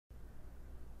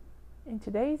In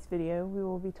today's video, we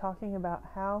will be talking about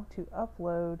how to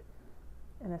upload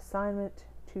an assignment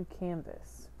to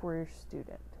Canvas for your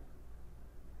student.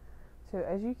 So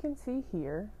as you can see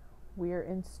here, we are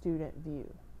in student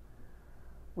view.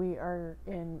 We are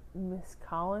in Miss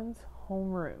Collins'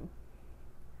 homeroom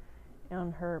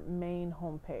on her main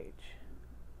homepage.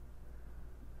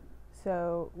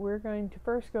 So we're going to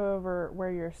first go over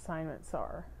where your assignments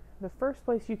are. The first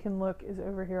place you can look is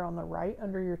over here on the right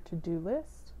under your to-do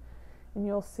list. And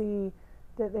you'll see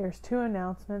that there's two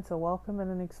announcements, a welcome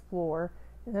and an explore,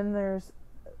 and then there's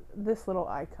this little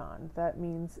icon that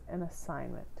means an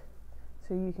assignment.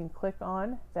 So you can click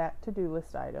on that to-do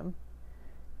list item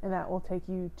and that will take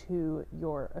you to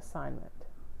your assignment.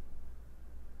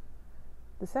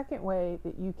 The second way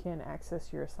that you can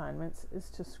access your assignments is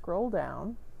to scroll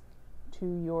down to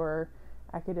your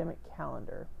academic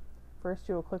calendar. First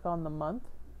you'll click on the month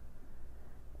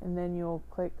and then you'll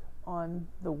click on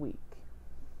the week.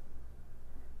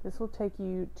 This will take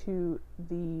you to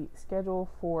the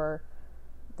schedule for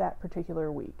that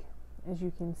particular week. As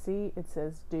you can see, it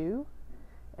says due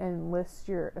and lists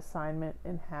your assignment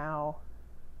and how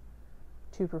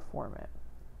to perform it.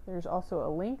 There's also a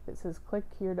link that says click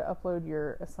here to upload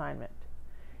your assignment,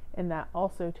 and that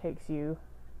also takes you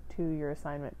to your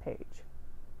assignment page.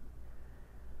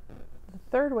 The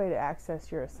third way to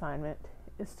access your assignment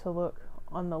is to look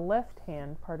on the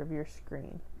left-hand part of your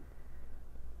screen.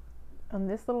 On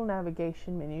this little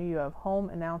navigation menu, you have home,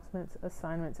 announcements,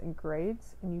 assignments, and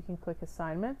grades, and you can click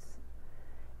assignments,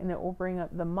 and it will bring up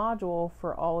the module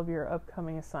for all of your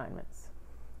upcoming assignments.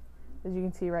 As you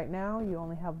can see right now, you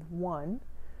only have one,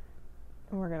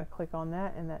 and we're going to click on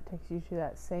that, and that takes you to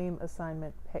that same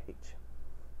assignment page.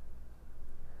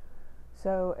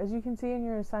 So as you can see in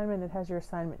your assignment, it has your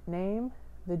assignment name,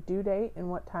 the due date and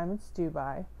what time it's due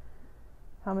by,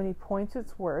 how many points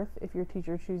it's worth if your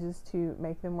teacher chooses to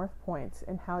make them worth points,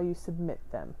 and how you submit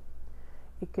them.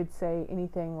 It could say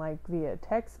anything like via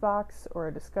text box or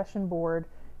a discussion board.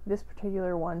 This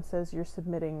particular one says you're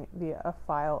submitting via a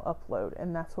file upload,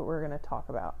 and that's what we're going to talk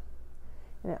about.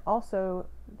 And it also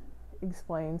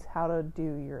explains how to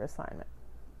do your assignment.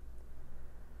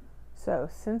 So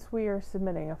since we are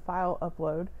submitting a file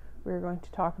upload, we're going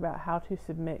to talk about how to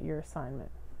submit your assignment.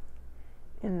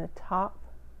 In the top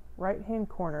right hand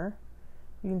corner,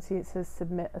 you can see it says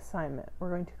submit assignment.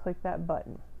 We're going to click that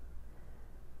button.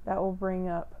 That will bring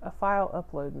up a file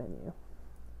upload menu.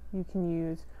 You can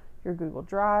use your Google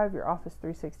Drive, your Office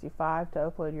 365 to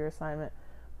upload your assignment,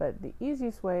 but the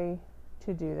easiest way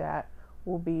to do that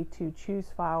will be to choose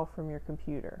file from your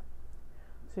computer.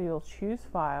 So you'll choose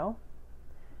file.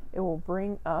 It will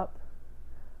bring up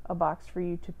a box for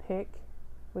you to pick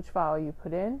which file you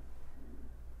put in.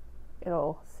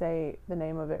 It'll say the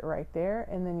name of it right there,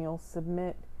 and then you'll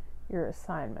submit your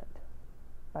assignment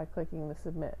by clicking the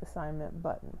Submit Assignment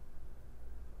button.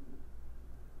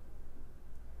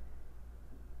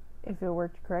 If it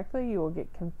worked correctly, you will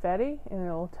get confetti, and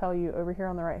it'll tell you over here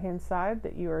on the right hand side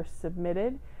that you are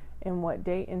submitted and what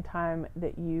date and time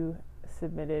that you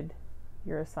submitted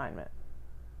your assignment.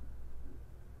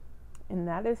 And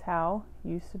that is how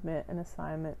you submit an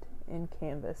assignment in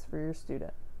Canvas for your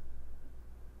student.